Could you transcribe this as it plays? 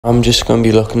I'm just going to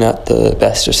be looking at the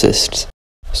best assists.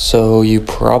 So you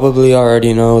probably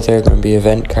already know they're going to be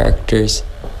event characters,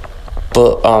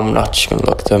 but I'm not just going to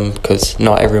look at them because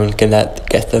not everyone can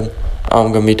get them.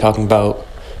 I'm going to be talking about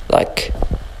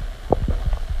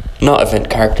not event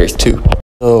characters too.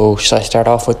 So should I start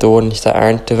off with the ones that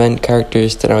aren't event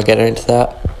characters, then I'll get into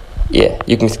that? Yeah,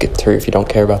 you can skip through if you don't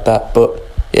care about that, but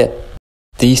yeah.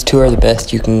 These two are the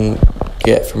best you can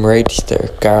get from raids. They're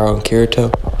Garo and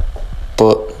Kirito.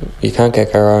 But you can't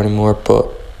get Garo anymore, but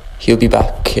he'll be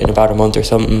back in about a month or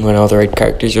something when all the raid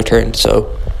characters return,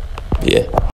 so yeah.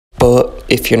 But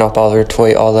if you're not bothered to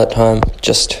wait all that time,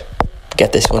 just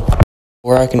get this one.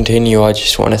 Before I continue, I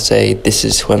just want to say this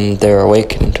is when they're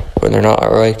awakened. When they're not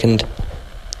awakened,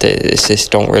 the assists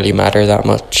don't really matter that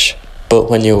much, but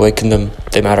when you awaken them,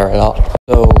 they matter a lot.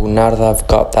 So now that I've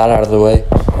got that out of the way,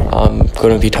 I'm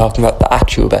going to be talking about the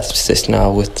actual best assist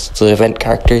now with the event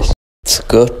characters. It's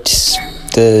Guts.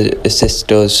 The assist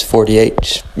does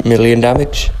 48 million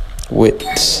damage. With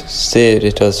Sid,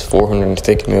 it does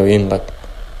 460 million,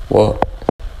 what?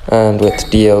 And with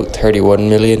Dio, 31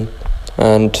 million.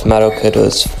 And Madoka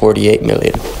does 48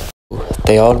 million.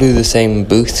 They all do the same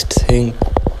boost thing,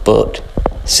 but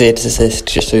Sid's assist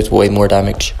just does way more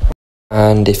damage.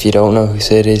 And if you don't know who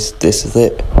Sid is, this is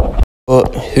it.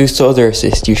 But who's the other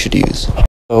assist you should use?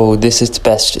 So this is the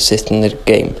best assist in the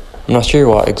game. I'm not sure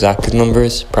what exact the number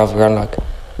is, probably around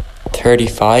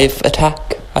 35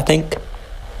 attack, I think.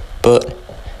 But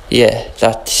yeah,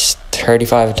 that's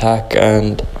 35 attack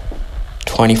and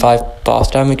 25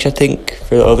 boss damage, I think,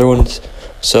 for the other ones.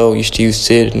 So you should use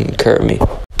Sid and Kurumi.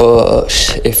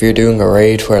 But if you're doing a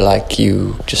raid where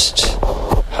you just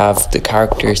have the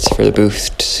characters for the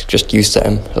boost, just use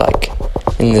them.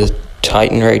 In the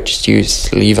Titan raid, just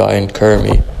use Levi and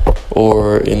Kurumi.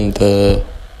 Or in the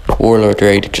Warlord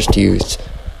raid, just use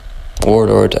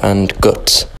Warlord and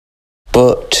Guts.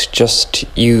 But just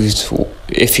use,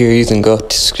 if you're using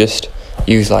Guts, just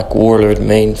use Warlord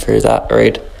main for that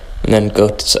raid, and then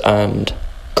Guts and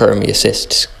Kurumi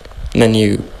assists. And then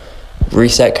you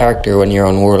reset character when you're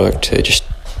on Warlord to just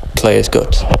play as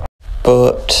Guts.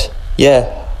 But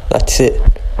yeah, that's it.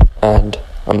 And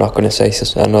I'm not going to say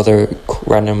another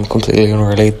random, completely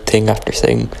unrelated thing after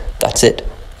saying that's it,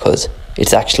 because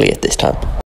it's actually it this time.